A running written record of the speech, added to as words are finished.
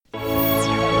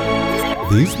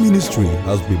This ministry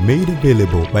has been made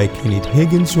available by Kenneth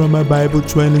Hagin Rama Bible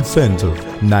Training Center,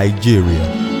 Nigeria.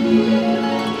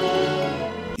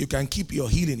 You can keep your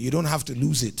healing. You don't have to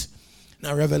lose it.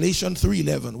 Now, Revelation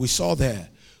 3:11, we saw there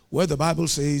where the Bible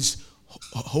says,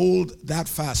 hold that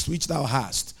fast which thou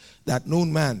hast, that no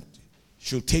man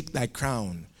should take thy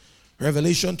crown.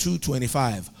 Revelation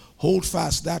 2:25, hold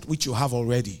fast that which you have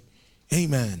already.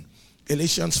 Amen.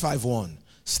 Galatians 5:1,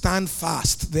 stand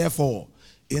fast, therefore,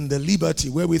 in the liberty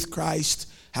wherewith Christ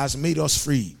has made us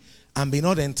free, and be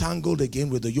not entangled again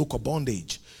with the yoke of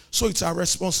bondage. So it's our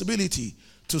responsibility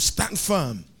to stand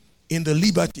firm in the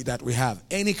liberty that we have,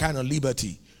 any kind of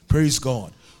liberty, praise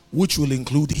God, which will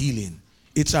include healing.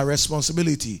 It's our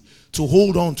responsibility to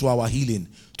hold on to our healing,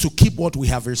 to keep what we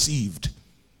have received.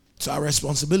 It's our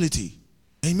responsibility.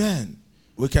 Amen.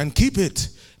 We can keep it.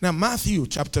 Now, Matthew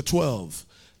chapter 12,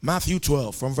 Matthew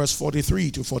 12 from verse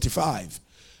 43 to 45.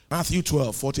 Matthew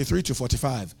 12, 43 to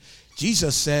 45.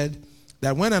 Jesus said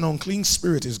that when an unclean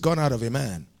spirit is gone out of a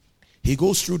man, he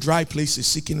goes through dry places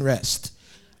seeking rest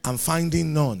and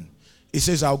finding none. He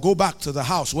says, I'll go back to the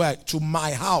house to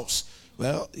my house.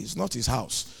 Well, it's not his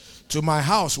house. To my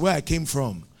house where I came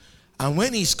from. And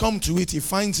when he's come to it, he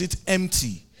finds it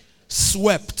empty,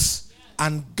 swept,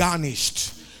 and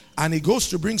garnished. And he goes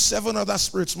to bring 7 other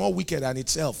spirits more wicked than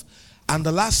itself. And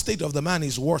the last state of the man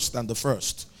is worse than the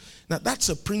first. Now, that's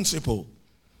a principle.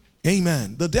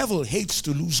 Amen. The devil hates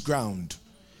to lose ground.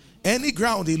 Any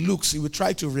ground he looks, he will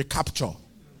try to recapture.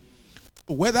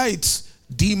 Whether it's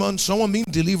demons, someone being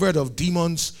delivered of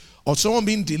demons, or someone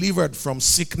being delivered from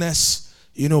sickness,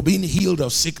 being healed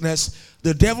of sickness,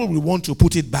 the devil will want to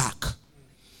put it back.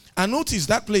 And notice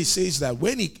that place says that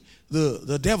when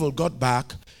the devil got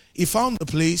back, he found the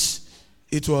place,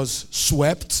 it was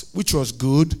swept, which was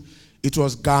good. It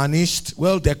was garnished,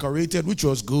 well decorated, which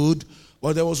was good.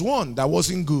 But there was one that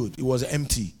wasn't good. It was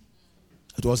empty.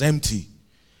 It was empty.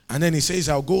 And then he says,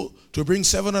 I'll go to bring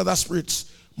 7 other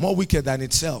spirits more wicked than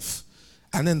itself.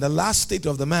 And then the last state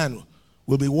of the man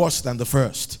will be worse than the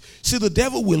first. See, the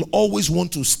devil will always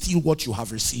want to steal what you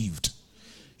have received.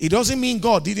 It doesn't mean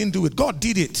God didn't do it. God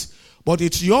did it. But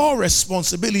it's your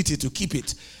responsibility to keep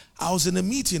it. I was in a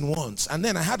meeting once, and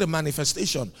then I had a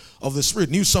manifestation of the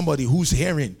Spirit. Knew somebody whose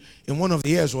hearing in one of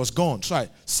the ears was gone. So I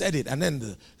said it, and then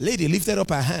the lady lifted up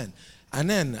her hand, and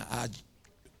then I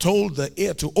told the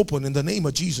ear to open in the name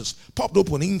of Jesus. Popped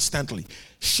open instantly.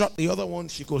 Shut the other one.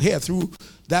 She could hear through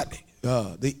that,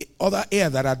 the other ear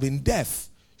that had been deaf.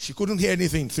 She couldn't hear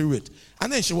anything through it.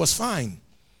 And then she was fine.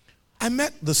 I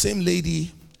met the same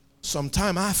lady some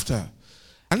time after,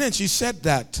 and then she said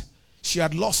that she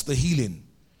had lost the healing.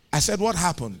 I said, what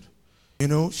happened?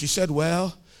 She said,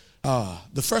 well,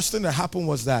 the first thing that happened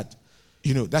was that,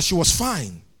 that she was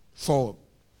fine for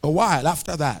a while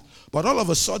after that. But all of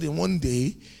a sudden, one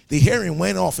day, the hearing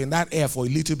went off in that ear for a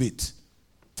little bit,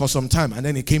 for some time, and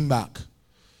then it came back.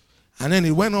 And then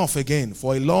it went off again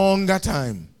for a longer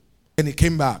time, and it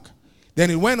came back.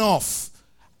 Then it went off,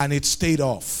 and it stayed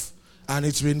off, and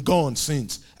it's been gone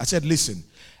since. I said, listen,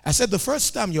 the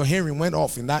first time your hearing went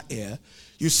off in that ear,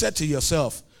 you said to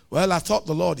yourself, well, I thought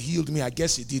the Lord healed me. I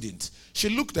guess he didn't. She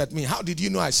looked at me. How did you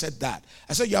know I said that?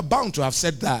 I said, you're bound to have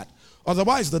said that.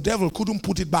 Otherwise, the devil couldn't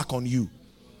put it back on you.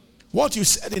 What you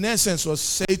said in essence was,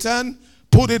 Satan,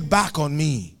 put it back on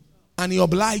me. And he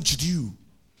obliged you.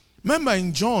 Remember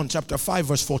in John chapter 5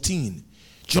 verse 14.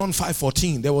 John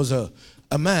 5:14, there was a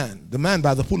man, the man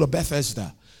by the pool of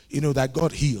Bethesda, that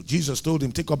God healed. Jesus told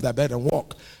him, take up that bed and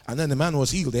walk. And then the man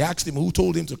was healed. They asked him who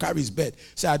told him to carry his bed. He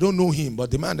said, I don't know him, but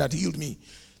the man that healed me.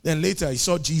 Then later he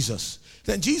saw Jesus.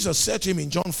 Then Jesus said to him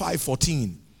in John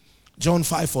 5:14. John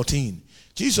 5:14.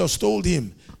 Jesus told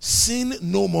him, sin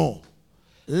no more,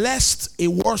 lest a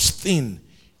worse thing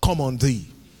come on thee.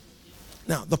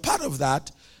 Now, the part of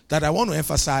that I want to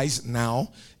emphasize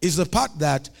now is the part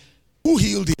that who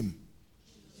healed him?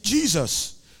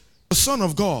 Jesus, the Son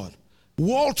of God,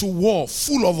 wall to wall,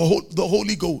 full of the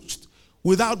Holy Ghost,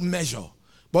 without measure.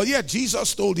 But yet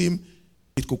Jesus told him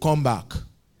it could come back.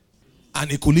 And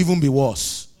it could even be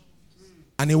worse.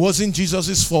 And it wasn't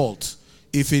Jesus' fault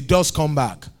if it does come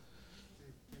back.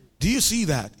 Do you see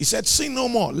that? He said, sin no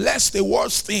more, lest a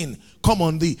worse thing come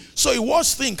on thee. So a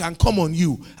worse thing can come on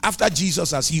you after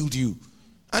Jesus has healed you.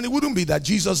 And it wouldn't be that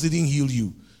Jesus didn't heal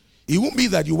you. It wouldn't be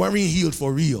that you weren't healed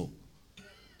for real.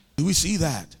 Do we see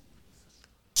that?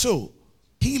 So,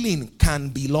 healing can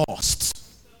be lost.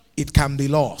 It can be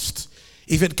lost.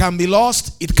 If it can be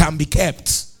lost, it can be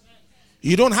kept.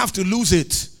 You don't have to lose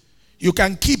it. You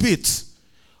can keep it.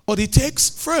 But it takes,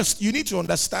 first, you need to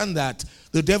understand that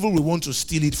the devil will want to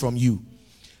steal it from you.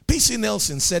 P.C.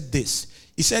 Nelson said this.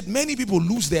 He said many people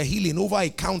lose their healing over a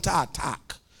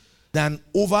counterattack than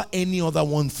over any other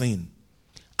one thing.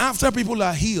 After people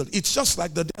are healed, it's just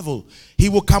like the devil. He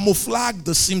will camouflage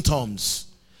the symptoms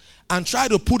and try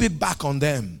to put it back on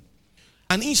them.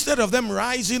 And instead of them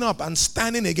rising up and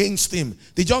standing against him,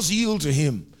 they just yield to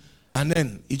him. And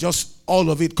then all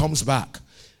of it comes back.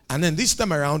 And then this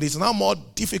time around, it's now more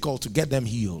difficult to get them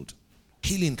healed.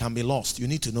 Healing can be lost. You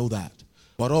need to know that.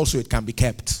 But also it can be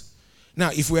kept.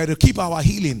 Now, if we are to keep our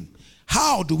healing,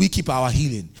 how do we keep our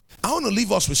healing? I want to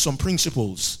leave us with some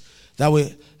principles that will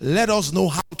let us know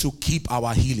how to keep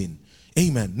our healing.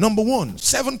 Amen. Number 1,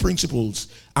 7 principles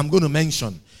I'm going to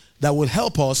mention that will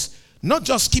help us not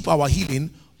just keep our healing,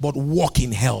 but walk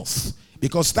in health.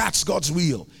 Because that's God's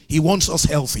will. He wants us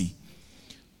healthy.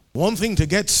 One thing to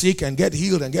get sick and get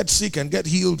healed and get sick and get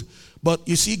healed. But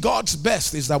you see, God's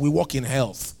best is that we walk in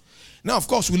health. Now, of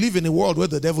course, we live in a world where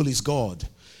the devil is God.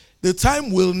 The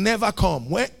time will never come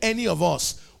where any of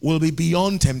us will be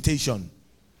beyond temptation.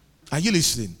 Are you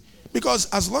listening? Because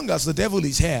as long as the devil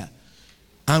is here,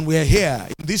 and we're here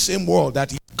in this same world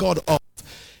that he's God of,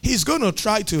 he's going to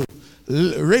try to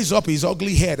raise up his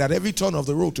ugly head at every turn of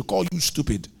the road to call you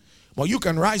stupid. But you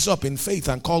can rise up in faith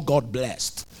and call God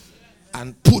blessed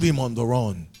and put him on the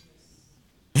run.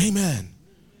 Amen.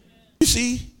 You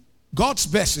see, God's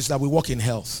best is that we walk in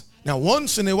health. Now,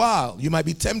 once in a while, you might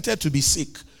be tempted to be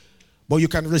sick, but you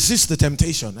can resist the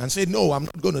temptation and say, no, I'm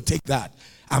not going to take that.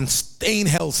 I'm staying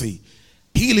healthy.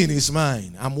 Healing is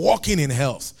mine. I'm walking in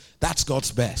health. That's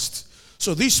God's best.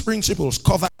 So these principles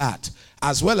cover that,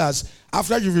 as well as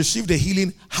after you receive the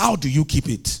healing, how do you keep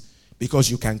it?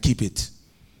 Because you can keep it.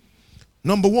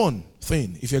 Number 1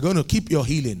 thing, if you're going to keep your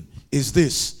healing, is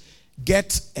this: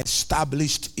 get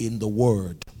established in the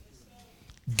word.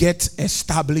 Get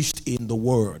established in the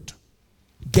word.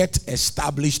 Get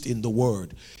established in the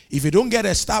word. If you don't get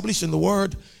established in the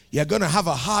word, you're going to have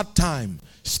a hard time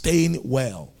staying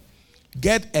well.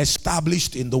 Get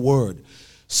established in the word.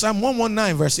 Psalm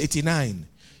 119 verse 89.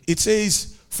 It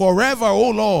says, forever, O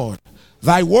Lord,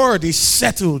 thy word is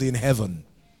settled in heaven.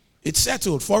 It's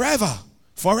settled forever.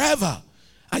 Forever.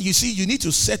 And you see, you need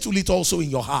to settle it also in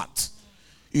your heart.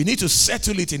 You need to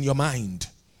settle it in your mind.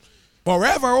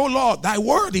 Forever, O Lord, thy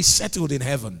word is settled in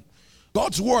heaven.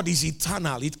 God's word is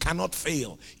eternal. It cannot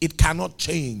fail. It cannot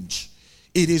change.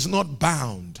 It is not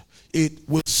bound. It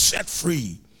will set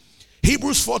free.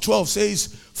 Hebrews 4:12 says,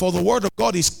 for the word of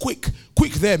God is quick.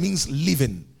 Quick there means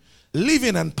living.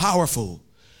 Living and powerful.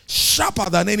 Sharper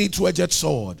than any two-edged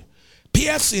sword.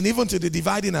 Piercing even to the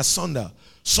dividing asunder.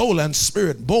 Soul and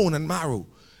spirit, bone and marrow.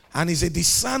 And is a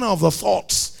discerner of the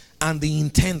thoughts and the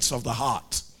intents of the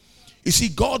heart. You see,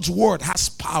 God's word has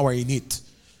power in it.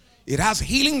 It has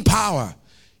healing power.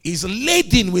 It's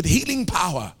laden with healing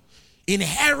power.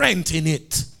 Inherent in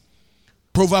it.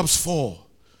 Proverbs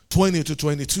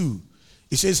 4:20-22.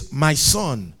 It says, my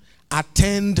son,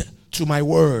 attend to my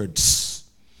words.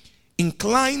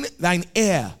 Incline thine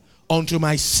ear unto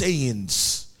my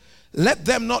sayings. Let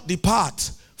them not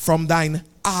depart from thine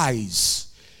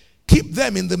eyes. Keep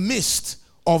them in the midst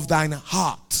of thine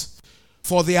heart.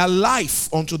 For they are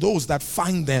life unto those that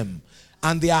find them,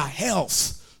 and they are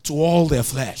health to all their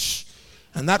flesh.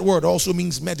 And that word also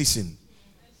means medicine.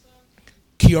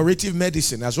 Curative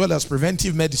medicine as well as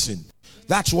preventive medicine.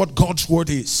 That's what God's word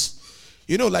is.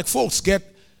 You know, like folks get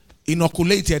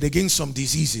inoculated against some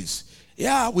diseases.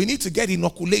 Yeah, we need to get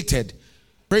inoculated,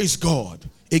 praise God,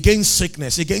 against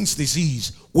sickness, against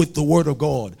disease with the word of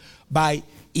God by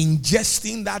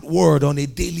ingesting that word on a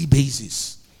daily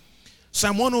basis.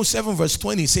 Psalm 107 verse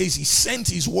 20 says he sent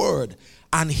his word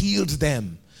and healed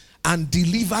them and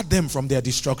delivered them from their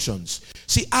destructions.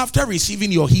 See, after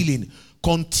receiving your healing,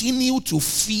 continue to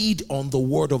feed on the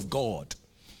word of God.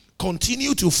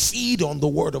 Continue to feed on the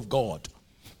word of God.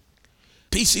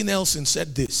 P.C. Nelson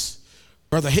said this.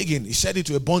 Brother Hagin, he said it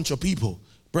to a bunch of people.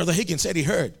 Brother Hagin said he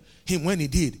heard him when he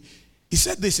did. He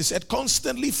said this, he said,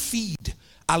 constantly feed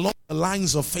along the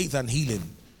lines of faith and healing.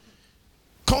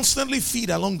 Constantly feed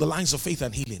along the lines of faith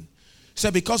and healing. He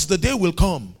said, because the day will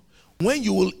come when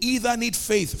you will either need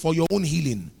faith for your own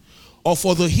healing or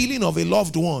for the healing of a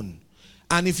loved one.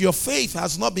 And if your faith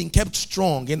has not been kept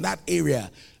strong in that area,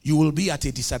 you will be at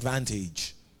a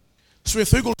disadvantage.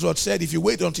 Smith Wigglesworth said, if you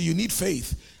wait until you need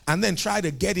faith and then try to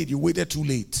get it, you waited too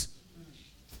late.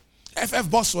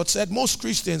 F.F. Bosworth said, most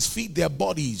Christians feed their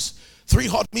bodies 3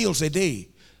 hot meals a day,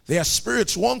 their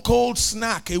spirits 1 cold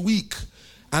snack a week,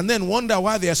 and then wonder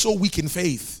why they are so weak in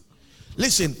faith.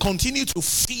 Listen, continue to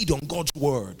feed on God's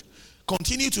word.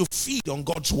 Continue to feed on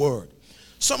God's word.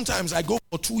 Sometimes I go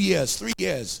for 2 years, 3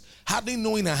 years, hardly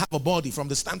knowing I have a body from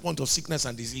the standpoint of sickness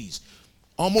and disease.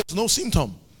 Almost no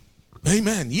symptom.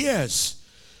 Amen. Yes.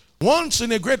 Once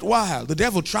in a great while, the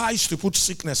devil tries to put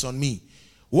sickness on me.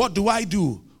 What do?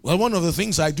 Well, one of the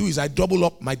things I do is I double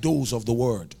up my dose of the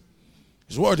word.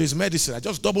 His word is medicine. I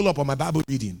just double up on my Bible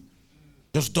reading.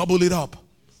 Just double it up.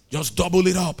 Just double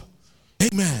it up.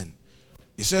 Amen.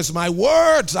 He says, my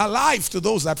words are life to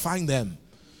those that find them.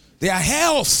 They are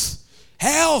health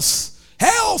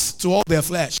to all their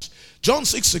flesh. John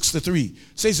 6:63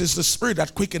 says, it's the spirit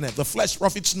that quickeneth, the flesh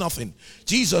profits nothing.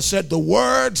 Jesus said, the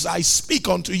words I speak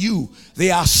unto you, they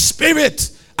are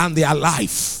spirit and they are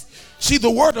life. See,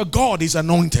 the word of God is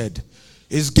anointed,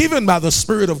 is given by the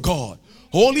Spirit of God.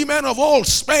 Holy men of old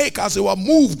spake as they were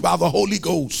moved by the Holy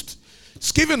Ghost.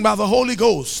 It's given by the Holy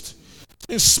Ghost,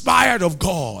 inspired of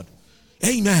God.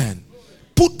 Amen.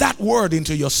 Put that word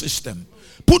into your system.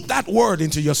 Put that word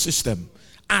into your system.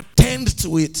 Attend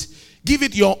to it. Give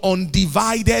it your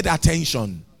undivided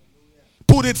attention.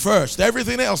 Put it first.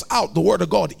 Everything else out. The word of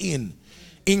God in.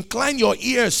 Incline your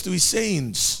ears to his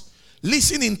sayings.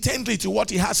 Listen intently to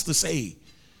what he has to say.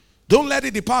 Don't let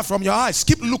it depart from your eyes.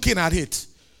 Keep looking at it.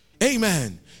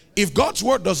 Amen. If God's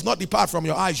word does not depart from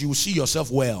your eyes, you will see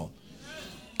yourself well.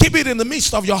 Keep it in the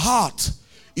midst of your heart.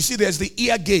 You see, there's the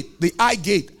ear gate, the eye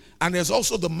gate, and there's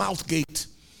also the mouth gate.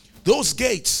 Those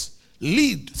gates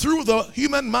lead through the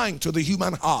human mind to the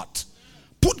human heart.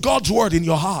 Put God's word in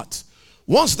your heart.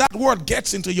 Once that word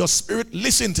gets into your spirit,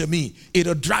 listen to me,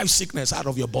 it'll drive sickness out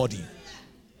of your body.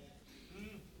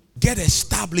 Get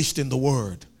established in the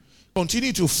word.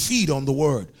 Continue to feed on the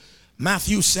word.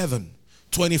 Matthew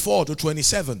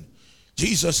 7:24-27.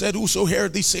 Jesus said, whoso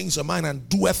heareth these things of mine and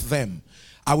doeth them,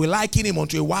 I will liken him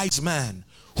unto a wise man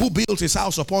who built his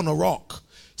house upon a rock.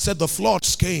 Said the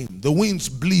floods came, the winds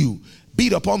blew,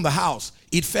 beat upon the house.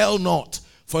 It fell not,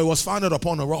 for it was founded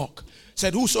upon a rock.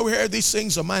 Said, whoso heareth these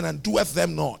things of mine and doeth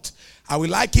them not, I will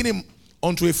liken him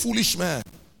unto a foolish man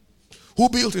who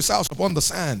built his house upon the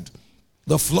sand.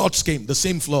 The floods came, the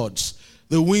same floods.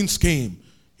 The winds came,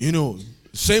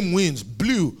 same winds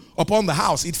blew upon the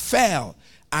house. It fell,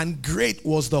 and great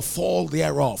was the fall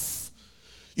thereof.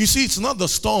 You see, it's not the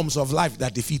storms of life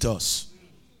that defeat us.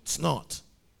 It's not.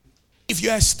 If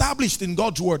you're established in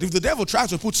God's word, if the devil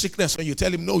tries to put sickness on you,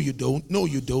 tell him, no, you don't. No,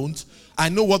 you don't. I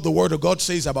know what the word of God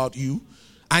says about you.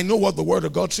 I know what the word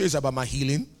of God says about my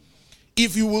healing.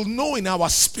 If you will know in our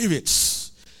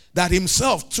spirits that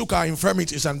himself took our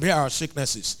infirmities and bare our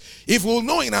sicknesses. If we'll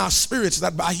know in our spirits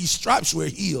that by his stripes we're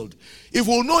healed. If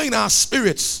we'll know in our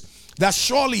spirits that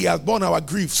surely he has borne our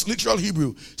griefs, literal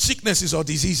Hebrew, sicknesses or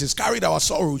diseases, carried our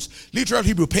sorrows, literal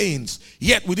Hebrew pains,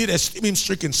 yet we did esteem him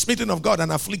stricken, smitten of God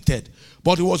and afflicted.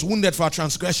 But he was wounded for our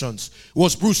transgressions, he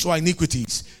was bruised for our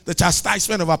iniquities. The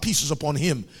chastisement of our peace was upon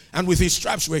him, and with his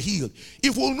stripes we're healed.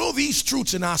 If we'll know these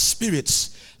truths in our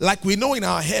spirits, like we know in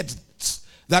our heads,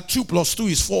 that 2 + 2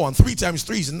 is 4 and 3 ×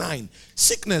 3 is 9.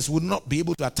 Sickness would not be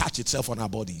able to attach itself on our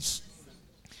bodies.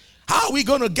 How are we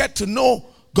going to get to know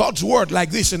God's word like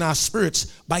this in our spirits?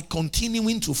 By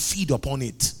continuing to feed upon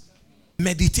it,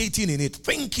 meditating in it,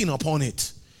 thinking upon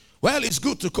it. Well, it's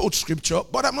good to quote scripture,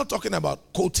 but I'm not talking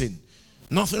about quoting.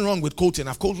 Nothing wrong with quoting.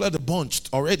 I've quoted a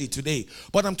bunch already today.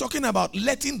 But I'm talking about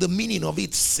letting the meaning of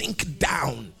it sink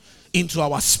down into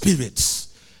our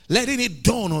spirits. Letting it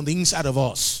dawn on the inside of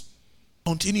us.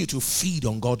 Continue to feed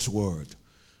on God's word.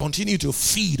 Continue to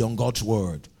feed on God's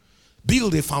word.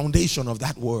 Build a foundation of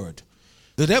that word.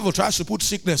 The devil tries to put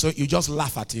sickness on you, just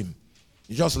laugh at him.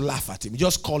 You just laugh at him. You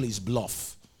just call his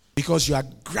bluff. Because you are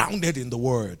grounded in the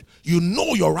word. You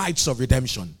know your rights of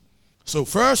redemption. So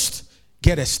first,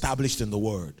 get established in the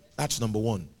word. That's number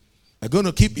one. You're going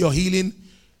to keep your healing.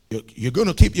 You're going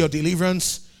to keep your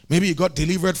deliverance. Maybe you got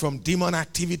delivered from demon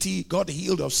activity, got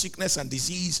healed of sickness and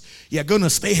disease. You're going to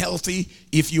stay healthy.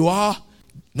 If you are,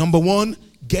 number one,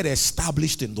 get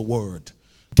established in the word.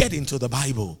 Get into the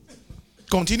Bible.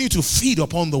 Continue to feed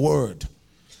upon the word.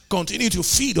 Continue to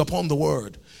feed upon the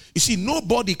word. You see,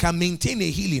 nobody can maintain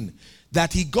a healing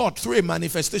that he got through a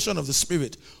manifestation of the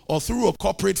Spirit or through a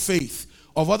corporate faith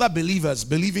of other believers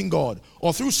believing God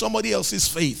or through somebody else's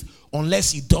faith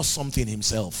unless he does something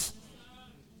himself.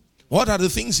 What are the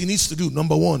things he needs to do?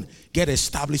 Number one, get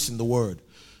established in the word.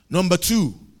 Number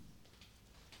two,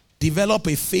 develop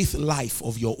a faith life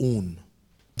of your own.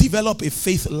 Develop a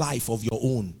faith life of your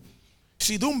own.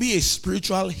 See, don't be a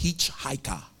spiritual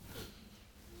hitchhiker.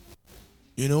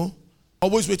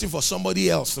 Always waiting for somebody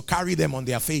else to carry them on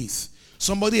their faith.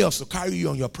 Somebody else to carry you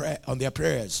on their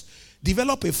prayers.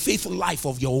 Develop a faith life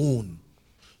of your own.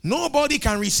 Nobody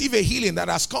can receive a healing that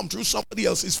has come through somebody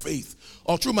else's faith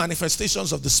or through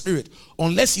manifestations of the Spirit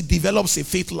unless he develops a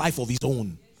faith life of his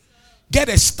own. Get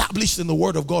established in the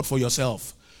word of God for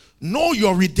yourself. Know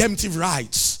your redemptive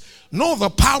rights. Know the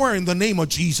power in the name of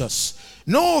Jesus.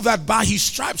 Know that by his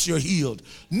stripes you're healed.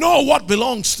 Know what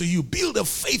belongs to you. Build a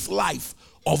faith life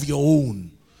of your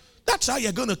own. That's how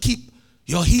you're going to keep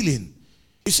your healing.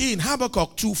 You see, in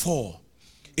Habakkuk 2:4,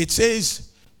 it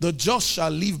says, the just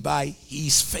shall live by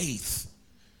his faith.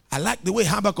 I like the way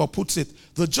Habakkuk puts it.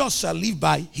 The just shall live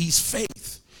by his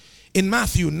faith. In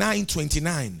Matthew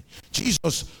 9:29,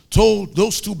 Jesus told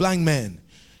those two blind men,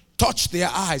 touched their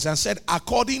eyes and said,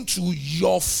 according to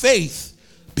your faith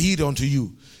be it unto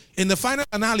you. In the final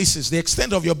analysis, the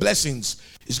extent of your blessings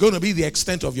is going to be the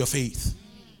extent of your faith.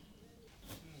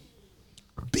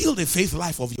 Build a faith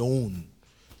life of your own.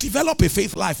 Develop a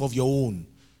faith life of your own.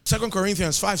 2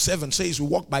 Corinthians 5:7 says we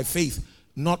walk by faith,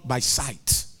 not by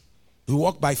sight. We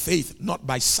walk by faith, not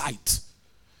by sight.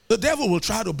 The devil will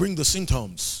try to bring the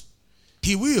symptoms.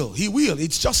 He will.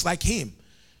 It's just like him.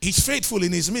 He's faithful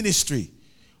in his ministry.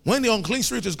 When the unclean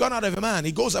spirit is gone out of a man,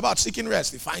 he goes about seeking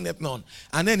rest. He findeth none.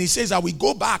 And then he says, I will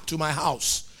go back to my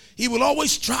house. He will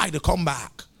always try to come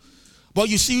back. But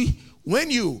you see, when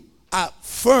you are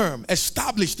firm,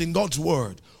 established in God's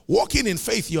word, walking in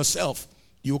faith yourself,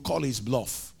 you will call his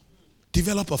bluff.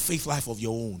 Develop a faith life of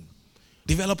your own.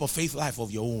 Develop a faith life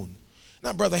of your own.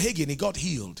 Now, Brother Hagin, he got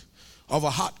healed of a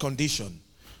heart condition,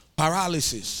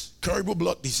 paralysis, cerebral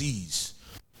blood disease,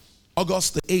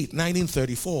 August the 8th,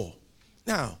 1934.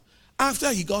 Now,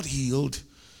 after he got healed,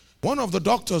 one of the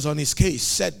doctors on his case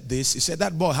said this. He said,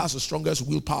 that boy has the strongest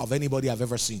willpower of anybody I've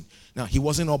ever seen. Now, he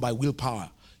wasn't up by willpower.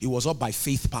 He was up by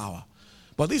faith power.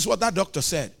 But this is what that doctor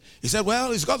said. He said,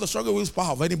 well, he's got the strongest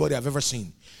willpower of anybody I've ever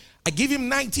seen. I give him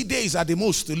 90 days at the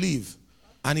most to live,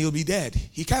 and he'll be dead.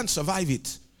 He can't survive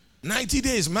it. 90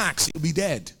 days max, he'll be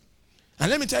dead. And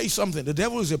let me tell you something. The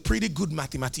devil is a pretty good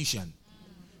mathematician.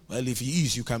 Well, if he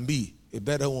is, you can be a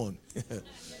better one.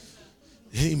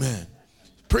 Amen.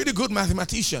 Pretty good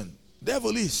mathematician.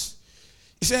 Devil is.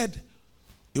 He said,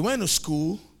 he went to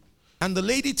school, and the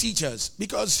lady teachers,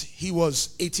 because he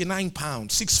was 89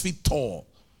 pounds, 6 feet tall,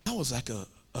 that was like a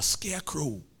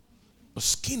scarecrow, a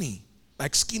skinny,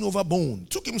 like skin over bone.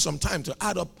 Took him some time to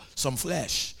add up some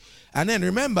flesh. And then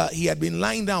remember, he had been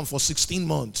lying down for 16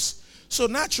 months. So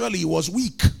naturally, he was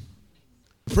weak.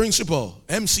 Principal,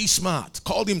 MC Smart,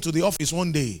 called him to the office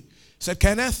one day. Said,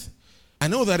 Kenneth, I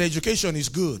know that education is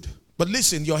good, but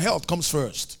listen, your health comes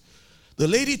first. The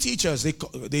lady teachers,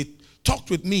 they talked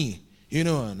with me,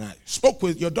 and I spoke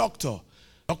with your doctor,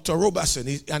 Dr. Robertson,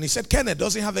 and he said, Kenneth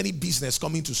doesn't have any business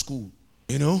coming to school,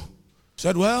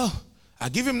 Said, well, I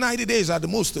give him 90 days at the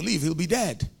most to live, he'll be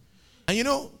dead. And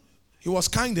he was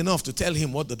kind enough to tell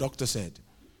him what the doctor said.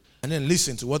 And then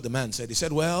listen to what the man said. He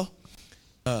said, well,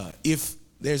 if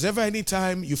there's ever any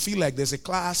time you feel like there's a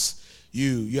class,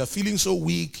 you are feeling so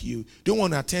weak, you don't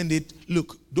want to attend it,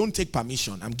 look, don't take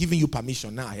permission. I'm giving you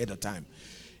permission now ahead of time.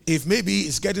 If maybe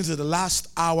it's getting to the last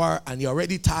hour and you're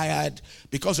already tired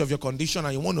because of your condition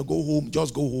and you want to go home,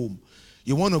 just go home.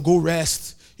 You want to go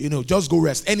rest, just go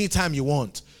rest anytime you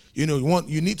want.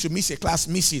 You need to miss a class,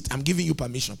 miss it. I'm giving you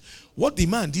permission. What the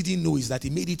man didn't know is that he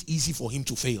made it easy for him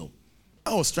to fail.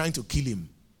 I was trying to kill him.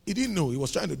 He didn't know. He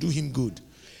was trying to do him good.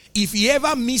 If he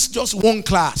ever missed just one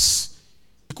class,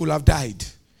 he could have died.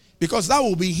 Because that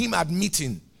will be him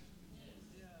admitting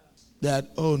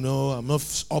that, oh no, I'm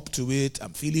not up to it.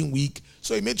 I'm feeling weak.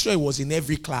 So he made sure he was in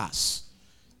every class.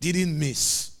 Didn't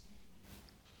miss.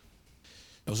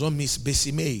 There was one Miss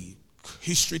Bessie May,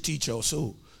 history teacher or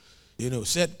so.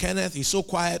 Said, Kenneth, he's so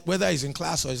quiet. Whether he's in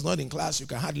class or he's not in class, you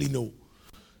can hardly know.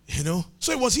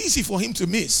 So it was easy for him to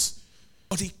miss.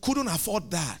 But he couldn't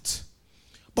afford that.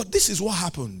 But this is what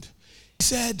happened. He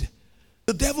said,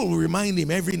 the devil will remind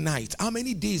him every night how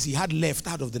many days he had left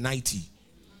out of the 90.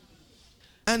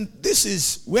 And this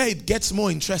is where it gets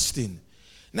more interesting.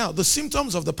 Now, the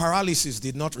symptoms of the paralysis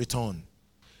did not return.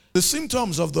 The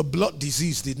symptoms of the blood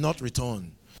disease did not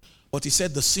return. But he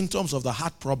said the symptoms of the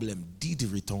heart problem did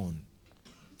return.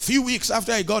 Few weeks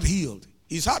after he got healed,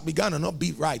 his heart began to not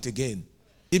beat right again.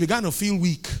 He began to feel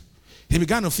weak. He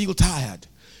began to feel tired.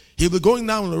 He'll be going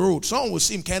down the road. Someone will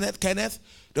see him, Kenneth,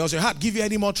 does your heart give you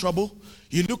any more trouble?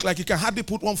 You look like you can hardly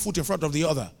put one foot in front of the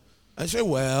other. I say,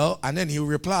 well, and then he'll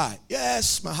reply,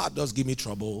 yes, my heart does give me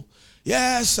trouble.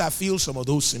 Yes, I feel some of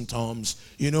those symptoms.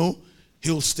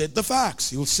 He'll state the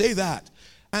facts. He'll say that.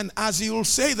 And as he'll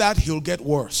say that, he'll get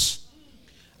worse.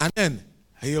 And then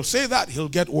he'll say that, he'll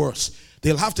get worse.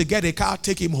 They'll have to get a car,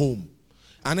 take him home.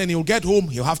 And then he'll get home,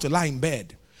 he'll have to lie in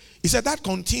bed. He said that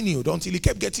continued until he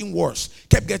kept getting worse,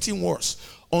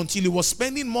 until he was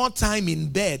spending more time in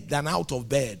bed than out of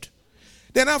bed.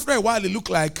 Then after a while, it looked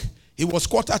like he was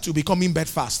quarter to becoming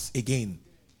bedfast again.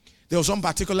 There was one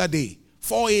particular day,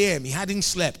 4 a.m., he hadn't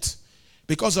slept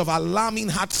because of alarming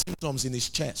heart symptoms in his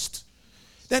chest.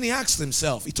 Then he asked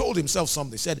himself, he told himself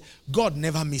something. He said, God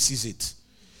never misses it.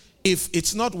 If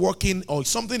it's not working or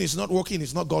something is not working,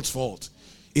 it's not God's fault.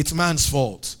 It's man's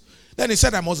fault. Then he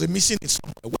said, I must be missing it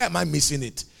somewhere. Where am I missing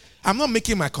it? I'm not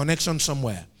making my connection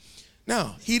somewhere.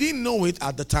 Now, he didn't know it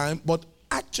at the time, but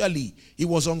actually, he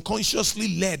was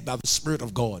unconsciously led by the Spirit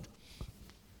of God.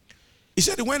 He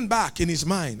said he went back in his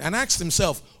mind and asked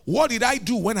himself, what did I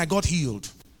do when I got healed?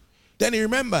 Then he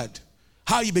remembered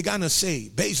how he began to say,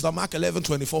 based on Mark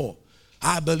 11:24,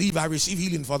 I believe I receive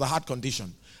healing for the heart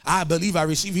condition. I believe I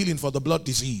receive healing for the blood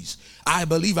disease. I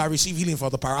believe I receive healing for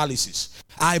the paralysis.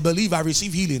 I believe I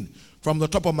receive healing from the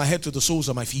top of my head to the soles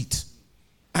of my feet.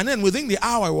 And then within the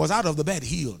hour, I was out of the bed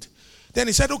healed. Then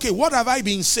he said, okay, what have I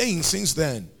been saying since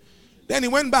then? Then he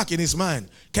went back in his mind.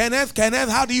 Kenneth,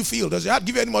 how do you feel? Does your heart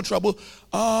give you any more trouble?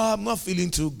 Oh, I'm not feeling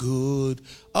too good.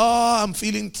 Oh, I'm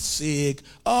feeling sick.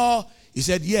 Oh, he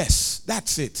said, yes,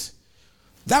 that's it.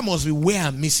 That must be where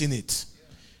I'm missing it.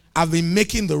 I've been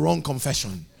making the wrong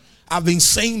confession. I've been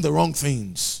saying the wrong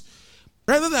things.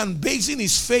 Rather than basing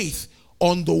his faith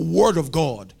on the word of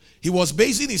God, he was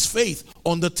basing his faith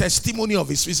on the testimony of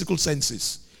his physical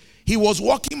senses. He was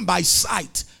walking by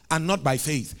sight and not by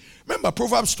faith. Remember,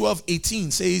 Proverbs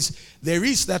 12:18 says, there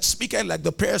is that speaketh like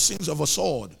the piercings of a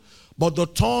sword, but the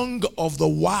tongue of the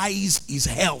wise is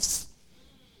health.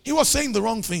 He was saying the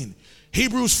wrong thing.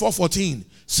 Hebrews 4:14,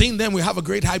 seeing then we have a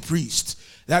great high priest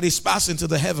that is passed into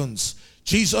the heavens,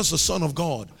 Jesus the Son of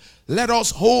God. Let us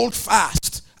hold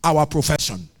fast our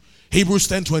profession. Hebrews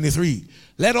 10:23,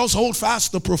 let us hold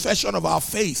fast the profession of our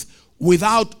faith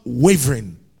without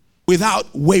wavering. Without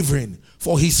wavering,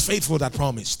 for he's faithful that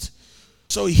promised.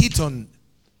 So he hit on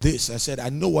this. I said, I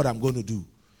know what I'm going to do.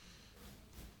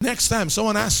 Next time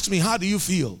someone asks me, how do you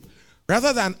feel?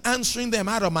 Rather than answering them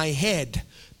out of my head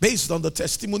based on the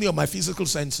testimony of my physical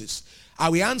senses, I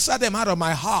will answer them out of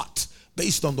my heart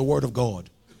based on the word of God.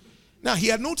 Now, he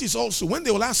had noticed also when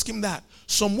they will ask him that,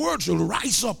 some words will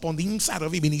rise up on the inside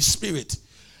of him in his spirit.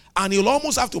 And he'll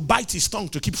almost have to bite his tongue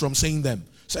to keep from saying them.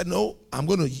 Said, no, I'm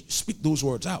going to speak those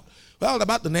words out. Well,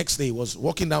 about the next day, he was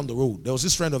walking down the road. There was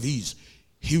this friend of his,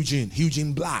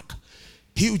 Eugene Black.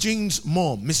 Eugene's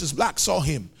mom, Mrs. Black, saw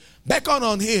him. Beckon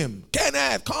on him.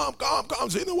 Kenneth, come.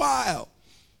 It's been a while.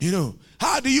 You know,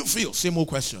 how do you feel? Same old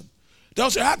question.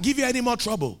 Does your heart give you any more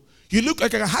trouble? You look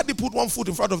like I hardly put one foot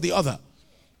in front of the other.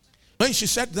 When she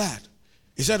said that,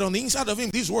 he said on the inside of him,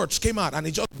 these words came out and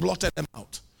he just blotted them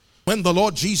out. When the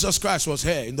Lord Jesus Christ was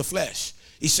here in the flesh,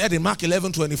 he said in Mark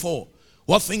 11:24,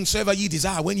 what things soever ye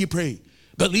desire when ye pray,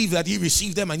 believe that ye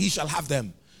receive them and ye shall have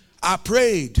them. I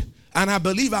prayed and I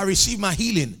believe I received my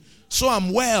healing. So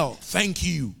I'm well, thank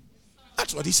you.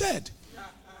 That's what he said.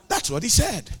 That's what he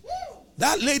said.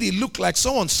 That lady looked like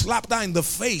someone slapped her in the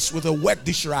face with a wet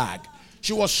dish rag.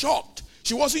 She was shocked.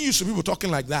 She wasn't used to people talking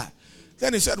like that.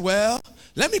 Then he said, well,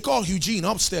 let me call Eugene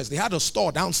upstairs. They had a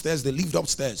store downstairs. They lived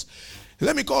upstairs.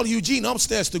 Let me call Eugene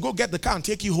upstairs to go get the car and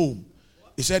take you home.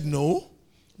 He said, no,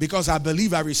 because I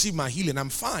believe I received my healing. I'm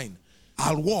fine.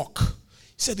 I'll walk.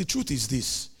 He said, the truth is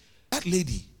this. That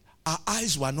lady, her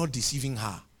eyes were not deceiving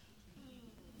her.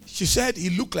 She said he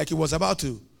looked like he was about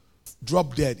to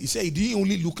drop dead. He said he didn't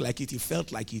only look like it, he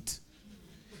felt like it.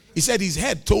 He said his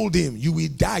head told him, you will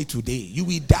die today. You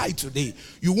will die today.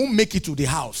 You won't make it to the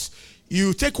house.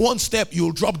 You take one step,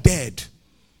 you'll drop dead.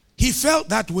 He felt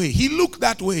that way. He looked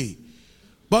that way.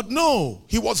 But no,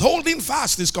 he was holding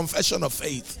fast his confession of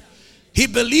faith. He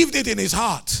believed it in his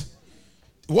heart.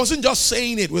 He wasn't just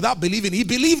saying it without believing. He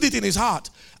believed it in his heart.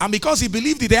 And because he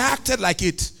believed it, he acted like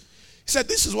it. He said,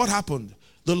 this is what happened.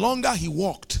 The longer he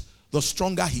walked, the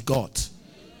stronger he got.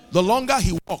 The longer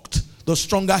he walked, the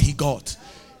stronger he got. He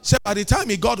said by the time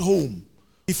he got home,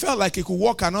 he felt like he could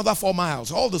walk another 4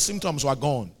 miles. All the symptoms were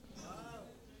gone.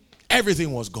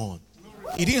 Everything was gone.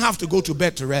 He didn't have to go to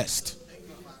bed to rest.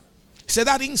 He said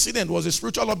that incident was a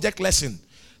spiritual object lesson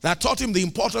that taught him the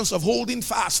importance of holding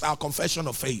fast our confession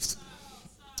of faith.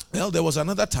 Well, there was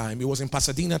another time. He was in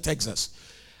Pasadena, Texas.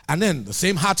 And then the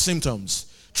same heart symptoms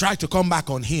tried to come back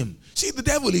on him. See, the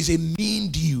devil is a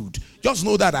mean dude. Just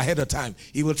know that ahead of time.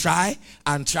 He will try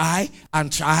and try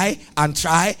and try and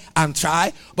try and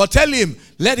try. But tell him,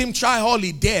 let him try all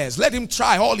he dares. Let him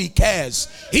try all he cares.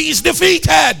 He is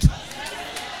defeated.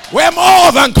 We're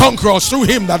more than conquerors through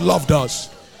him that loved us.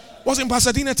 Was in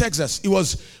Pasadena, Texas. He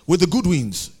was with the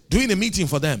Goodwins doing a meeting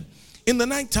for them. In the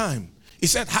night time, he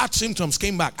said heart symptoms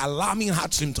came back, alarming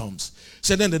heart symptoms.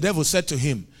 So then the devil said to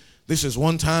him, this is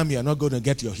one time you're not going to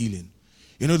get your healing.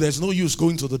 You know, there's no use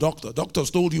going to the doctor.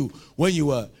 Doctors told you when you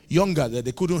were younger that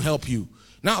they couldn't help you.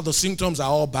 Now the symptoms are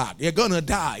all bad. You're going to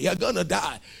die. You're going to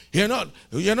die. You're not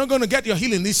going to get your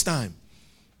healing this time.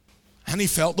 And he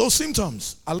felt those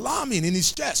symptoms alarming in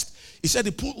his chest. He said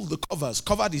he pulled the covers,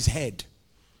 covered his head,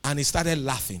 and he started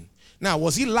laughing. Now,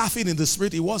 was he laughing in the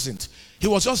spirit? He wasn't. He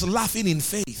was just laughing in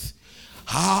faith.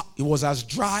 It was as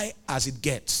dry as it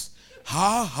gets.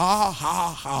 Ha, ha,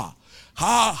 ha, ha.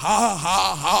 Ha, ha,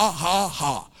 ha, ha, ha,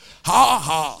 ha. Ha,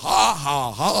 ha, ha,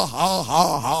 ha, ha, ha,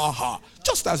 ha, ha, ha.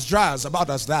 Just as dry as about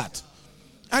as that.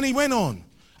 And he went on.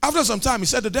 After some time, he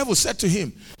said, the devil said to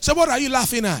him, said, what are you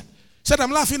laughing at? He said,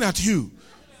 I'm laughing at you.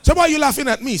 Said, why are you laughing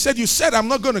at me? He said, you said I'm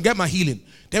not going to get my healing.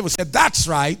 The devil said, that's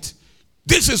right.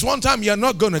 This is one time you're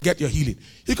not going to get your healing.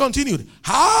 He continued,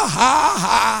 ha, ha,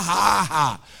 ha, ha,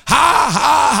 ha, ha, ha,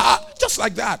 ha, just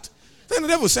like that. Then the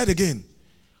devil said again,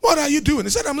 what are you doing? He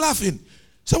said, I'm laughing.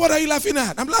 So what are you laughing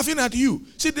at? I'm laughing at you.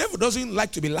 See, the devil doesn't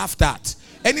like to be laughed at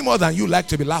any more than you like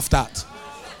to be laughed at.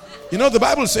 You know, the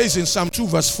Bible says in Psalm 2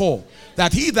 verse 4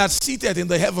 that he that's seated in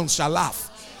the heavens shall laugh.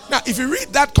 Now, if you read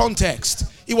that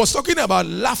context, he was talking about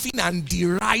laughing and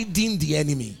deriding the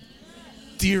enemy.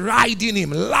 Deriding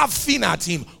him, laughing at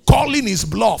him, calling his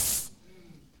bluff.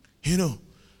 You know,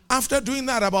 after doing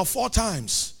that about 4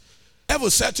 times, the devil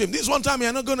said to him, this one time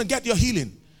you're not going to get your healing.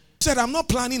 He said, I'm not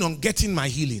planning on getting my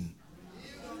healing.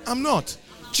 I'm not.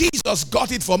 Jesus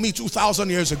got it for me 2,000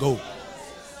 years ago.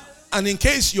 And in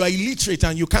case you are illiterate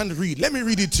and you can't read, let me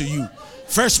read it to you.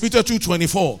 1 Peter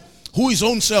 2:24. Who his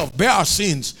own self bare our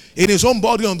sins in his own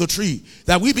body on the tree,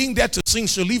 that we being dead to sin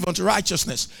shall live unto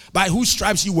righteousness, by whose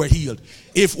stripes you were healed.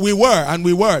 If we were, and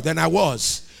we were, then I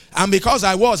was. And because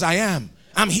I was, I am.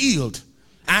 I'm healed.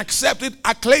 I accept it,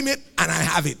 I claim it, and I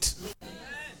have it.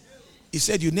 He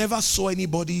said, you never saw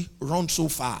anybody run so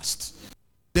fast.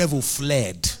 The devil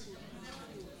fled.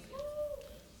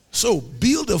 So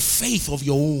build a faith of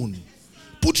your own.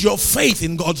 Put your faith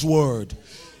in God's word.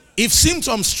 If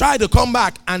symptoms try to come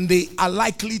back, and they are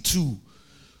likely to,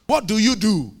 what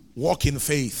do? Walk in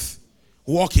faith.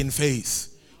 Walk in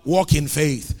faith. Walk in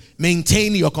faith.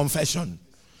 Maintain your confession.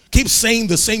 Keep saying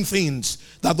the same things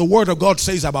that the word of God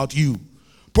says about you.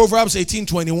 Proverbs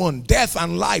 18:21. Death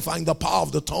and life are in the power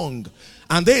of the tongue,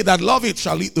 and they that love it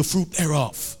shall eat the fruit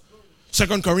thereof.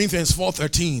 2 Corinthians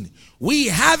 4:13. We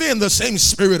having the same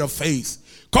spirit of faith,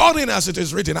 according as it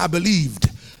is written, I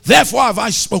believed, therefore have I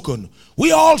spoken.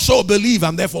 We also believe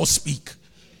and therefore speak.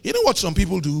 You know what some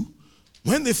people do?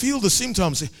 When they feel the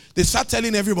symptoms, they start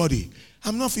telling everybody,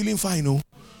 I'm not feeling fine, oh.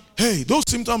 Hey, those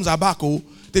symptoms are back, oh.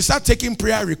 They start taking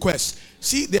prayer requests.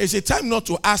 See, there is a time not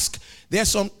to ask.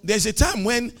 There's a time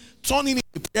when turning in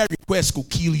a prayer request could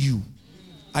kill you.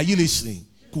 Are you listening?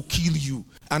 Could kill you.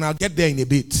 And I'll get there in a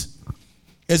bit.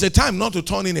 There's a time not to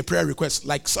turn in a prayer request,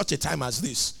 like such a time as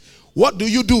this. What do?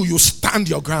 You stand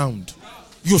your ground.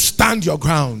 You stand your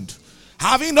ground.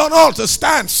 Having done all to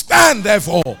stand, stand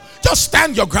therefore. Just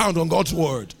stand your ground on God's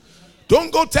word.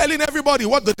 Don't go telling everybody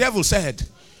what the devil said.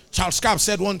 Charles Capp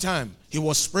said one time, he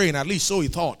was praying, at least so he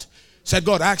thought. Said,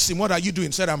 God asked him, what are you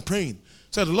doing? Said, I'm praying.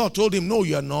 Said, the Lord told him, no,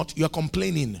 you're not. You're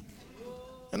complaining.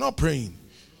 You're not praying.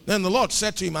 Then the Lord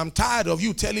said to him, I'm tired of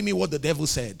you telling me what the devil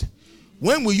said.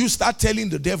 When will you start telling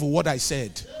the devil what I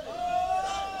said?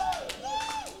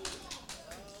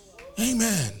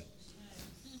 Amen.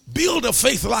 Build a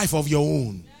faith life of your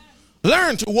own.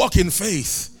 Learn to walk in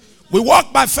faith. We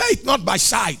walk by faith, not by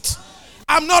sight.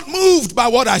 I'm not moved by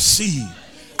what I see.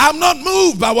 I'm not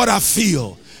moved by what I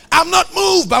feel. I'm not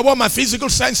moved by what my physical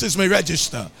senses may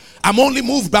register. I'm only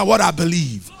moved by what I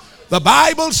believe. The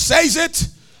Bible says it,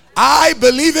 I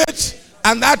believe it,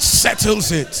 and that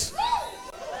settles it.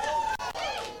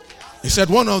 He said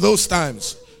one of those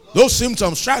times, those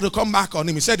symptoms tried to come back on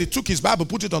him. He said he took his Bible,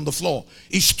 put it on the floor.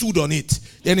 He stood on it.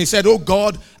 Then he said, oh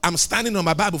God, I'm standing on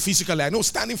my Bible physically. I know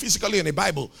standing physically on a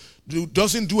Bible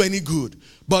doesn't do any good.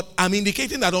 But I'm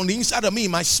indicating that on the inside of me,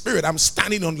 my spirit, I'm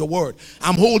standing on your word.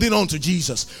 I'm holding on to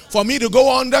Jesus. For me to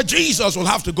go under, Jesus will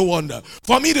have to go under.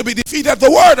 For me to be defeated,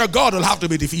 the word of God will have to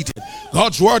be defeated.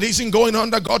 God's word isn't going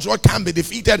under. God's word can be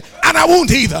defeated. And I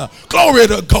won't either. Glory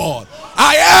to God.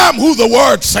 I am who the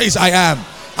word says I am.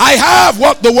 I have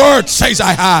what the word says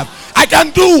I have. I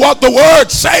can do what the word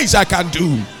says I can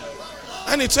do.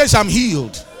 And it says I'm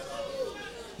healed.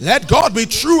 Let God be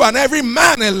true and every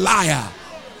man a liar,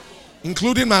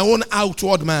 including my own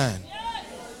outward man.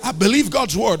 I believe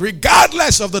God's word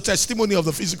regardless of the testimony of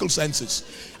the physical senses,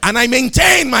 and I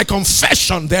maintain my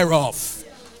confession thereof.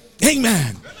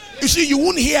 Amen. You see, you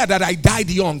won't hear that I died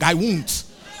young. I won't.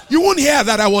 You won't hear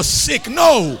that I was sick.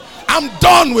 No, I'm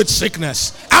done with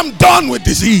sickness. I'm done with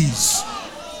disease.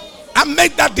 I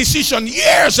made that decision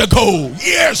years ago.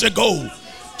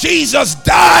 Jesus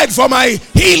died for my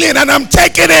healing, and I'm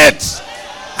taking it.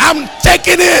 I'm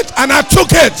taking it, and I took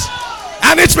it.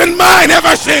 And it's been mine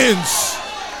ever since.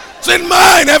 It's been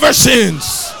mine ever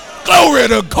since. Glory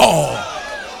to God.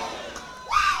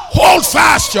 Hold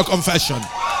fast your confession.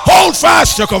 Hold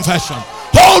fast your confession.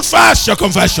 Hold fast your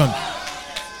confession.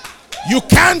 You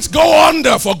can't go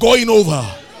under for going over.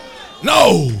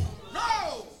 No.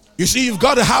 You see, you've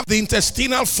got to have the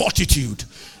intestinal fortitude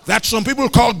that some people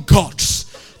call guts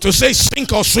to say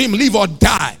sink or swim, live or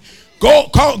die.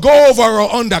 Go over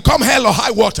or under. Come hell or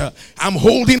high water. I'm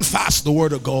holding fast the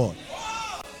word of God.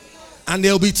 And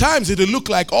there'll be times it'll look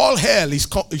like all hell is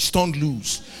turned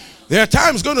loose. There are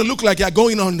times going to look like you're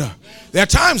going under. There are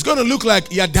times going to look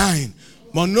like you're dying.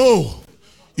 But no,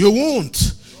 you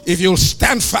won't if you'll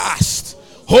stand fast.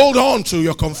 Hold on to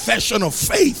your confession of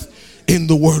faith in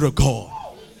the word of God.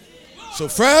 So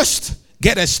first,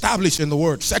 get established in the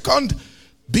word. Second,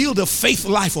 build a faith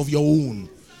life of your own.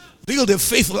 Build a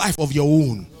faith life of your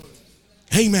own.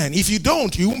 Amen. If you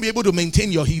don't, you won't be able to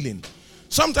maintain your healing.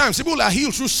 Sometimes people are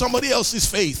healed through somebody else's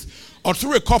faith, or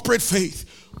through a corporate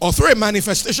faith, or through a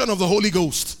manifestation of the Holy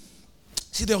Ghost.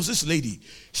 See, there was this lady.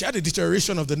 She had a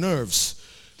deterioration of the nerves.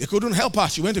 They couldn't help her.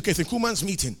 She went to Kathy Kuhlman's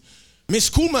meeting. Miss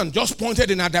Kuhlman just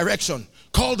pointed in her direction,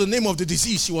 called the name of the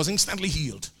disease. She was instantly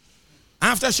healed.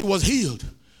 After she was healed,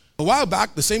 a while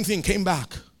back, the same thing came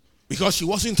back. Because she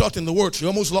wasn't taught in the word, she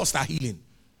almost lost her healing.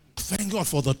 Thank God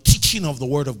for the teaching of the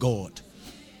word of God.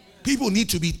 People need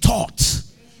to be taught.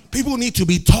 People need to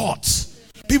be taught.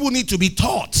 People need to be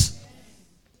taught.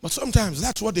 But sometimes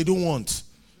that's what they don't want.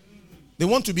 They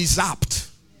want to be zapped.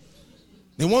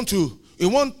 They want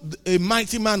a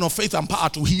mighty man of faith and power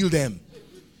to heal them.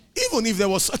 Even if there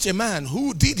was such a man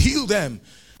who did heal them,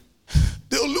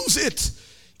 they'll lose it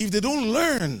if they don't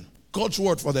learn God's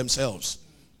word for themselves.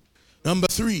 Number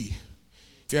 3,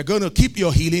 if you're going to keep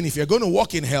your healing, if you're going to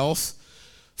walk in health,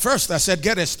 first I said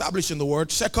get established in the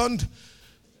word. Second,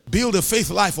 build a faith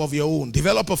life of your own.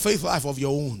 Develop a faith life of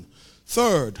your own.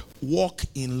 Third, walk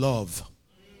in love.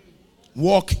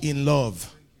 Walk in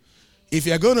love. If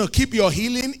you're going to keep your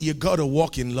healing, you got to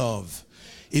walk in love.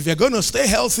 If you're going to stay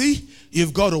healthy,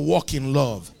 you've got to walk in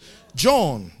love.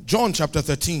 John chapter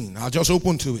 13. I'll just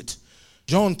open to it.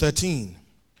 John 13,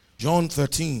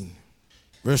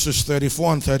 verses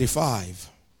 34 and 35.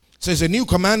 It says, a new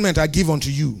commandment I give unto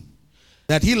you,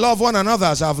 that ye love one another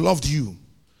as I have loved you,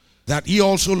 that ye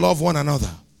also love one another.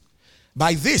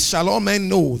 By this shall all men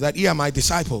know that ye are my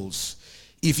disciples,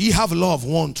 if ye have love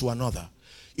one to another.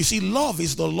 You see, love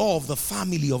is the law of the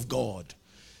family of God.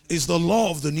 It's the law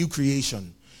of the new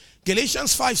creation.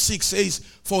 Galatians 5:6 says,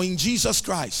 for in Jesus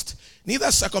Christ,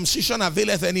 neither circumcision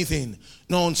availeth anything,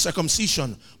 nor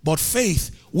uncircumcision, but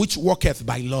faith which worketh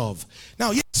by love.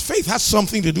 Now, yes, faith has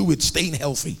something to do with staying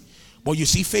healthy. But you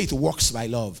see, faith works by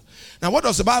love. Now, what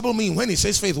does the Bible mean when it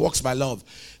says faith works by love?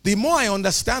 The more I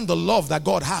understand the love that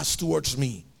God has towards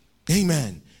me,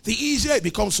 amen, the easier it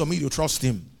becomes for me to trust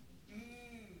him.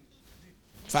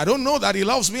 If I don't know that he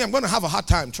loves me, I'm going to have a hard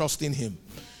time trusting him.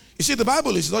 You see, the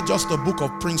Bible is not just a book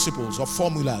of principles or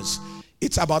formulas.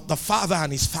 It's about the Father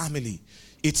and his family.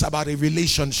 It's about a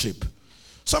relationship.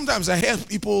 Sometimes I hear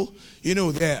people,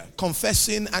 they're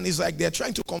confessing, and it's like they're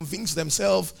trying to convince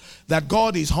themselves that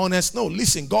God is honest. No,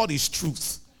 listen, God is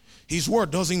truth. His word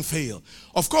doesn't fail.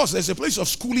 Of course, there's a place of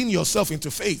schooling yourself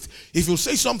into faith. If you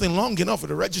say something long enough,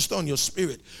 it'll register on your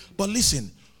spirit. But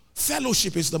listen,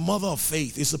 fellowship is the mother of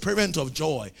faith. It's the parent of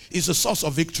joy. It's the source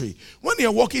of victory. When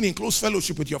you're walking in close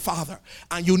fellowship with your Father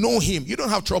and you know him, you don't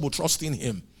have trouble trusting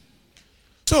him.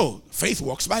 So, faith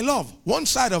works by love. One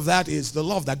side of that is the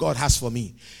love that God has for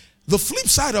me. The flip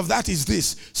side of that is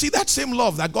this. See, that same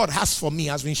love that God has for me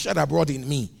has been shed abroad in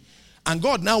me. And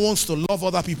God now wants to love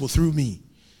other people through me.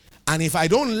 And if I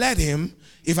don't let him,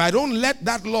 if I don't let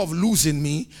that love loose in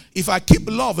me, if I keep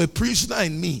love a prisoner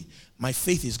in me, my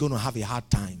faith is going to have a hard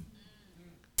time.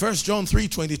 1 John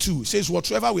 3:22 says,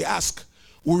 whatsoever we ask,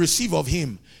 we receive of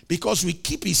him, because we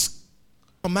keep his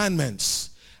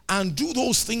commandments and do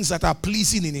those things that are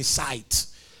pleasing in his sight.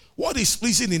 What is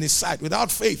pleasing in his sight? Without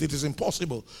faith, it is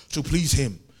impossible to please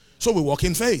him. So we walk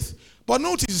in faith. But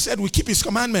notice he said we keep his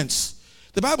commandments.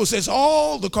 The Bible says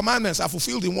all the commandments are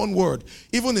fulfilled in one word.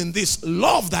 Even in this,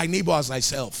 love thy neighbor as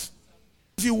thyself.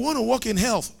 If you want to walk in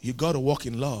health, you got to walk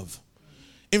in love.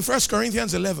 In 1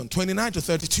 Corinthians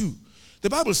 11:29-32, the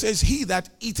Bible says, he that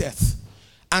eateth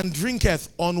and drinketh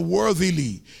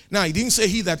unworthily. Now, he didn't say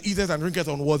he that eateth and drinketh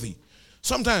unworthy.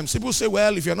 Sometimes people say,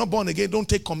 well, if you're not born again, don't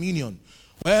take communion.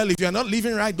 Well, if you're not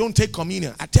living right, don't take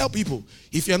communion. I tell people,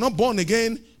 if you're not born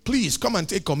again, please come and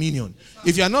take communion.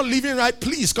 If you're not living right,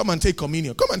 please come and take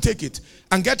communion. Come and take it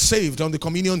and get saved on the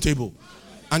communion table.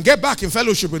 And get back in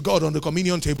fellowship with God on the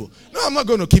communion table. No, I'm not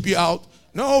going to keep you out.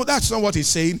 No, that's not what he's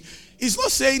saying. He's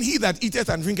not saying he that eateth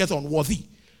and drinketh unworthy.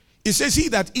 It says he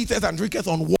that eateth and drinketh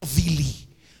unworthily.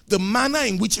 The manner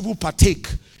in which people partake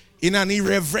in an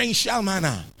irreverential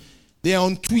manner. They are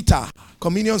on Twitter.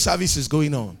 Communion service is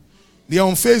going on. They are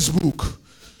on Facebook.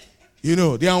 You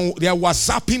know, they are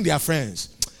WhatsApping their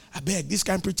friends. I beg, this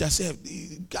kind of preacher said,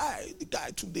 the guy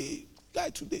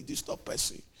today, disturb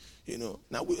person. You know,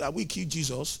 now we kill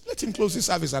Jesus. Let him close the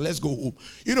service and let's go home.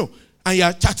 You know, and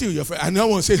you're chatting with your friend, and no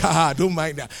one says, don't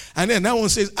mind that. And then that one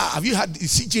says, have you had the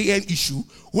CJN issue?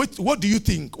 What do you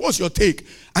think? What's your take?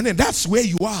 And then that's where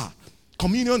you are.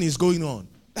 Communion is going on.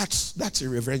 That's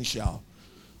irreverential.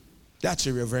 That's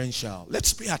irreverential.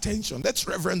 Let's pay attention. Let's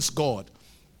reverence God.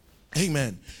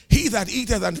 Amen. He that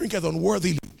eateth and drinketh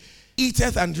unworthily,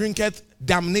 eateth and drinketh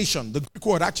damnation. The Greek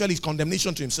word actually is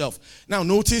condemnation to himself. Now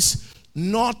notice,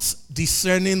 not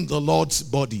discerning the Lord's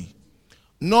body.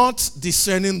 Not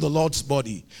discerning the Lord's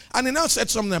body. And he now said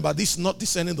something about this not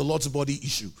discerning the Lord's body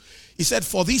issue. He said,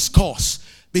 for this cause,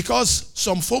 because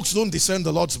some folks don't discern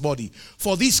the Lord's body,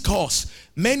 for this cause,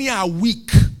 many are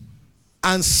weak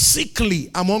and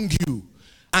sickly among you,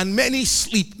 and many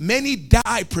sleep, many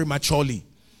die prematurely.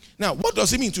 Now, what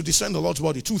does it mean to discern the Lord's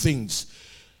body? Two things.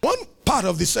 One part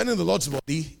of discerning the Lord's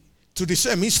body, to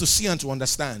discern means to see and to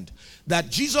understand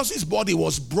that Jesus' body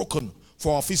was broken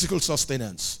for our physical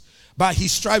sustenance. By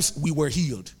his stripes we were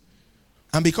healed.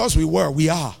 And because we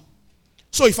are.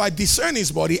 So if I discern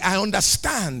his body, I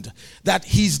understand that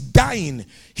he's dying.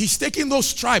 He's taking those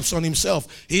stripes on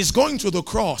himself. He's going to the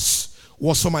cross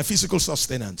was for my physical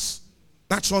sustenance.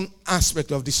 That's one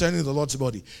aspect of discerning the Lord's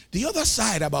body. The other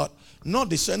side about not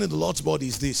discerning the Lord's body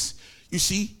is this. You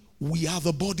see, we are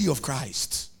the body of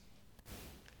Christ.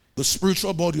 The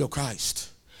spiritual body of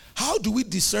Christ. How do we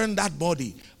discern that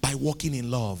body? By walking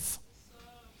in love.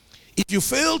 If you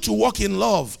fail to walk in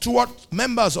love toward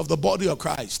members of the body of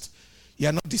Christ, you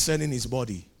are not discerning his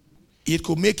body. It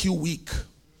could make you weak.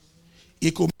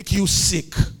 It could make you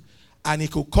sick. And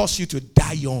it could cause you to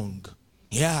die young.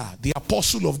 Yeah, the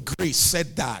apostle of grace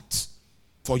said that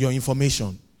for your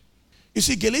information. You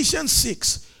see, Galatians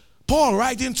 6, Paul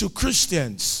writing to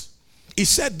Christians, he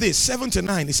said this,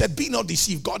 7-9. He said, be not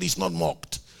deceived, God is not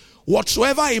mocked.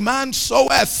 Whatsoever a man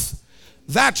soweth,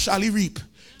 that shall he reap.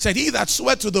 Said, he that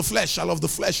soweth to the flesh shall of the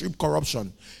flesh reap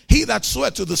corruption. He that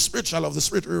soweth to the spirit shall of the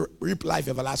spirit reap life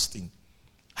everlasting.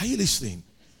 Are you listening?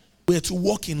 We are to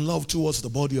walk in love towards the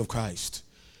body of Christ.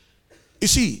 You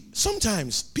see,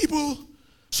 sometimes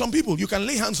some people, you can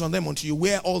lay hands on them until you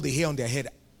wear all the hair on their head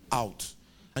out.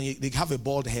 And they have a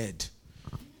bald head.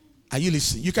 Are you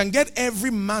listening? You can get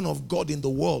every man of God in the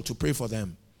world to pray for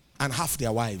them and half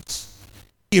their wives.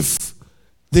 If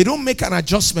they don't make an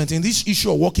adjustment in this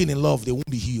issue of walking in love, they won't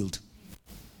be healed.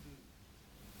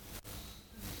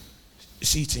 You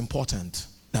see, it's important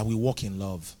that we walk in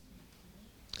love.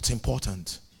 It's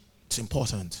important. It's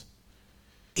important.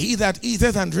 He that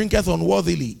eateth and drinketh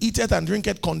unworthily, eateth and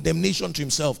drinketh condemnation to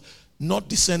himself, not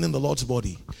discerning the Lord's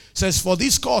body. It says, for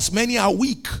this cause many are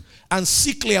weak and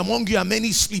sickly among you, and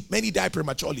many sleep, many die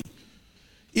prematurely.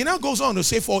 He now goes on to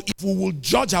say, for if we will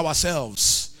judge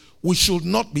ourselves, we should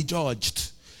not be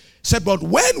judged. Said, but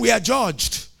when we are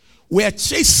judged, we are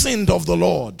chastened of the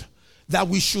Lord, that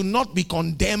we should not be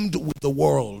condemned with the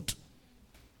world.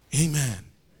 Amen.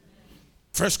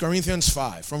 1 Corinthians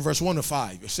 5, from verse 1 to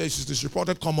 5, it says, it is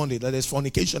reported commonly that there is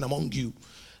fornication among you,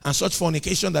 and such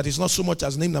fornication that is not so much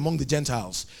as named among the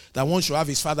Gentiles, that one should have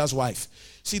his father's wife.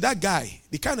 See, that guy,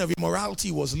 the kind of immorality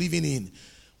he was living in,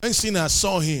 when sinners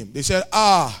saw him, they said,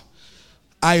 I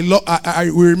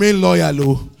will remain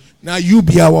loyal. Now you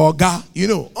be our guy. You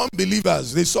know,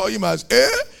 unbelievers, they saw him as,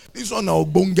 this one now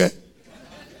bonge.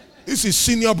 This is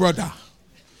senior brother.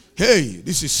 Hey,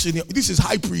 this is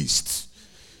high priest.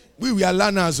 We were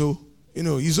learners, you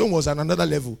know, his own was at another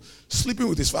level, sleeping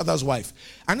with his father's wife.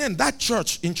 And then that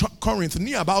church in Corinth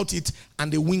knew about it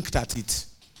and they winked at it.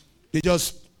 They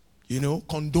just,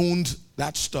 condoned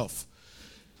that stuff.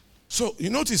 So, you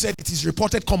notice he said it is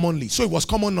reported commonly. So it was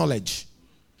common knowledge.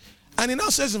 And he now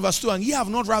says in verse 2, and ye have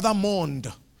not rather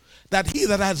mourned that he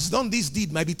that has done this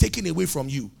deed might be taken away from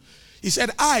you. He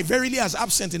said, I verily as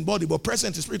absent in body, but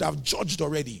present in spirit, have judged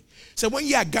already. He said, when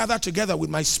ye are gathered together with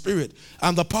my spirit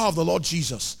and the power of the Lord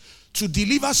Jesus, to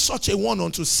deliver such a one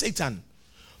unto Satan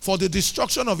for the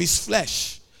destruction of his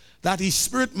flesh, that his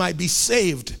spirit might be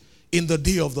saved in the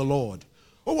day of the Lord.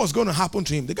 What was going to happen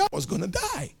to him? The guy was going to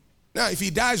die. Now, if he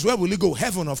dies, where will he go?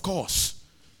 Heaven, of course.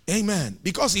 Amen.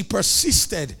 Because he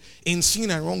persisted in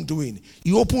sin and wrongdoing.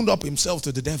 He opened up himself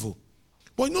to the devil.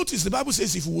 But notice the Bible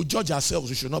says if we would judge ourselves,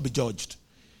 we should not be judged.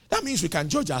 That means we can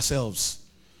judge ourselves.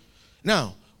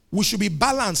 Now, we should be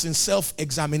balanced in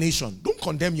self-examination. Don't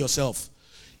condemn yourself.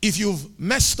 If you've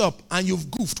messed up and you've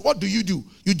goofed, what do? You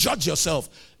judge yourself.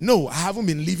 No, I haven't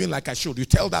been living like I should. You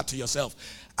tell that to yourself.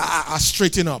 I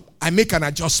straighten up. I make an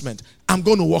adjustment. I'm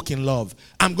going to walk in love.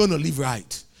 I'm going to live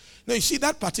right. Now, you see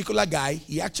that particular guy,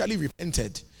 he actually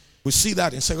repented. We see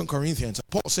that in 2 Corinthians.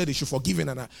 Paul said he should forgive him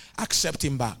and accept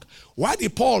him back. Why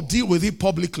did Paul deal with it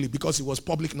publicly? Because it was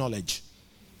public knowledge.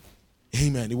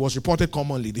 Amen. It was reported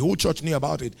commonly. The whole church knew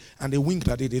about it, and they winked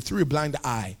at it. They threw a blind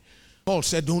eye. Paul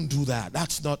said, don't do that.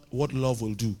 That's not what love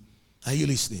will do. Are you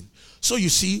listening? So you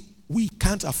see, we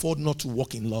can't afford not to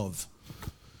walk in love.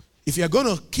 If you're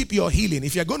going to keep your healing,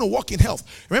 if you're going to walk in health.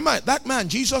 Remember, that man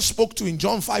Jesus spoke to in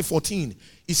John 5:14.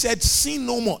 He said, sin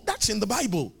no more. That's in the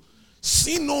Bible.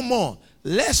 Sin no more,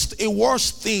 lest a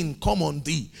worse thing come on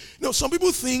thee. You know, some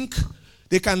people think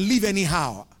they can live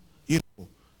anyhow, you know,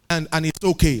 and it's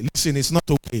okay. Listen, it's not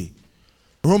okay.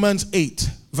 Romans 8,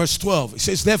 verse 12. It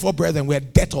says, therefore, brethren, we are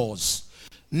debtors,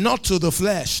 not to the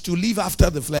flesh, to live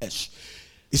after the flesh.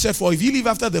 He said, for if you live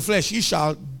after the flesh, you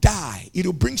shall die. It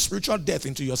will bring spiritual death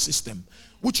into your system,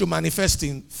 which will manifest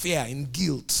in fear, in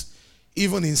guilt,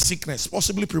 even in sickness,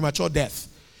 possibly premature death.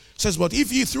 It says, but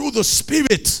if you through the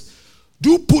Spirit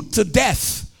do put to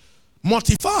death,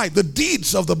 mortify the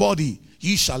deeds of the body,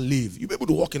 ye shall live. You'll be able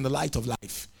to walk in the light of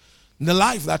life. And the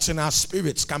life that's in our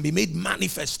spirits can be made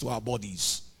manifest to our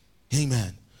bodies.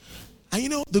 Amen. And you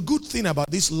know, the good thing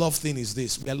about this love thing is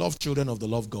this. We are loved children of the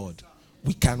love God.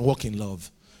 We can walk in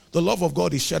love. The love of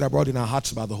God is shed abroad in our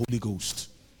hearts by the Holy Ghost.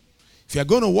 If you're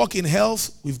going to walk in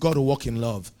health, we've got to walk in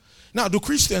love. Now, do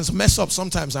Christians mess up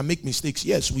sometimes and make mistakes?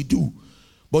 Yes, we do.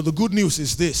 But the good news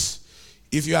is this.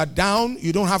 If you are down,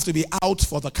 you don't have to be out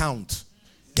for the count.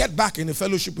 Get back in the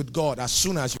fellowship with God as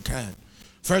soon as you can.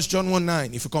 1 John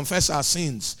 1:9, if you confess our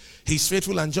sins, he's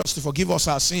faithful and just to forgive us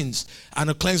our sins and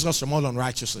to cleanse us from all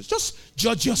unrighteousness. Just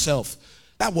judge yourself.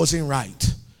 That wasn't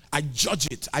right. I judge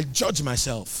it. I judge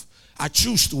myself. I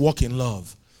choose to walk in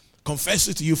love. Confess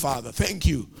it to you, Father. Thank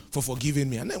you for forgiving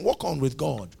me. And then walk on with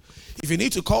God. If you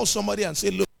need to call somebody and say,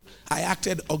 look, I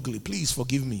acted ugly. Please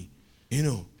forgive me. You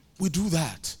know, we do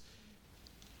that.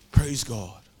 Praise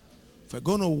God. If we're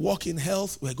going to walk in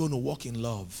health, we're going to walk in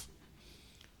love.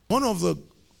 One of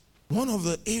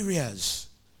the areas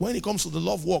when it comes to the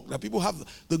love walk that people have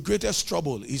the greatest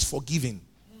trouble is forgiving.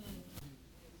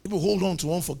 People hold on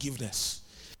to unforgiveness.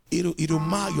 It'll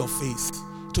mar your faith,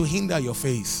 to hinder your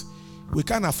faith. We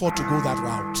can't afford to go that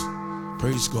route.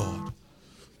 Praise God.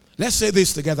 Let's say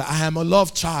this together. I am a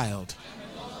loved child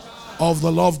of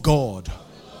the love God.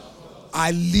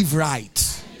 I live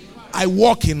right. I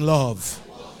walk in love.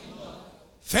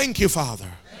 Thank you,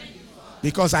 Father.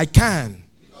 Because I can.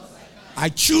 I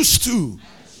choose to.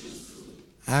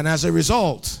 And as a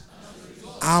result,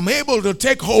 I'm able to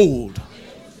take hold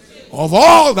of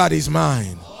all that is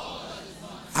mine.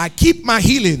 I keep my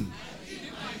healing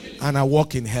and I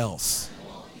walk in health.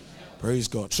 Praise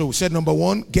God. So we said number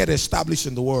one, get established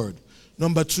in the word.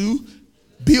 Number two,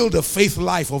 build a faith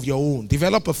life of your own.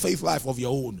 Develop a faith life of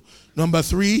your own. Number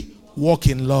three, walk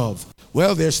in love.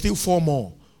 Well, there's still four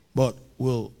more, but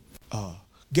we'll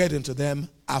get into them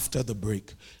after the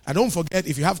break. And don't forget,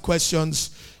 if you have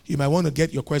questions, you might want to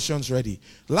get your questions ready.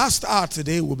 Last hour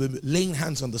today, we'll be laying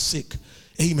hands on the sick.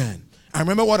 Amen. I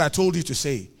remember what I told you to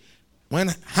say. When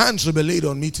hands will be laid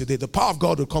on me today, the power of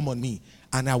God will come on me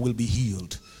and I will be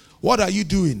healed. What are you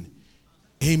doing?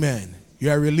 Amen. You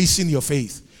are releasing your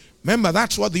faith. Remember,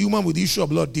 that's what the woman with the issue of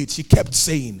blood did. She kept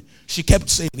saying,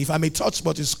 if I may touch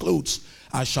but his clothes,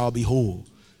 I shall be whole.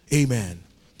 Amen.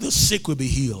 The sick will be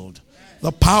healed.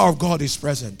 The power of God is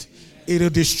present. It will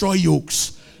destroy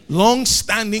yokes.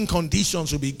 Long-standing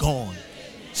conditions will be gone.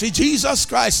 See, Jesus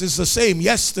Christ is the same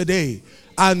yesterday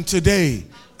and today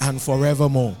and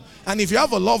forevermore. And if you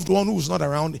have a loved one who's not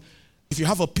around, if you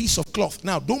have a piece of cloth,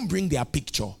 now don't bring their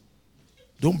picture.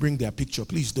 Don't bring their picture.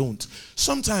 Please don't.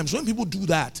 Sometimes when people do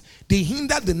that, they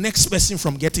hinder the next person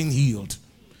from getting healed.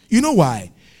 You know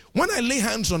why? When I lay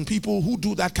hands on people who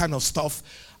do that kind of stuff,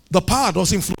 the power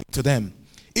doesn't flow to them.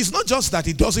 It's not just that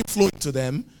it doesn't flow to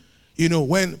them. You know,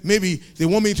 when maybe they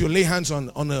want me to lay hands on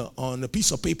a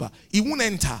piece of paper, it won't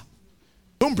enter.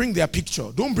 Don't bring their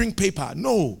picture. Don't bring paper.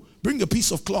 No, bring a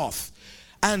piece of cloth.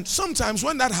 And sometimes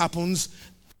when that happens,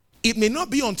 it may not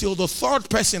be until the third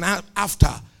person after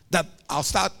that I'll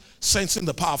start sensing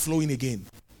the power flowing again.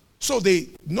 So they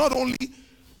not only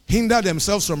hinder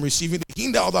themselves from receiving, they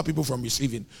hinder other people from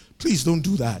receiving. Please don't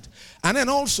do that. And then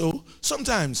also,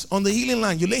 sometimes on the healing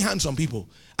line, you lay hands on people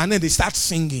and then they start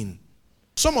singing.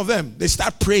 Some of them, they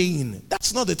start praying.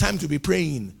 That's not the time to be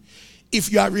praying.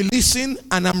 If you are releasing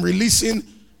and I'm releasing,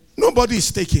 nobody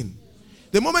is taking.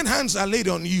 The moment hands are laid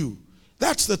on you,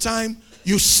 that's the time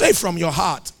you say from your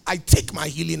heart, I take my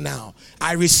healing now.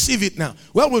 I receive it now.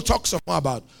 Well, we'll talk some more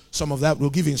about some of that. We'll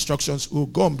give instructions. We'll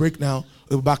go on break now.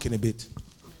 We'll be back in a bit.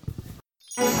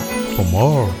 For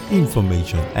more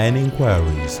information and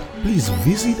inquiries, please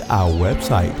visit our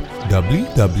website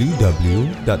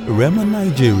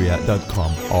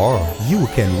www.remanigeria.com, or you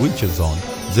can reach us on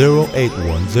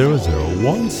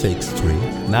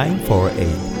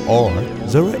 08100163948 or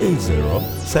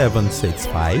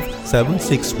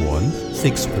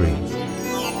 080-765-76163.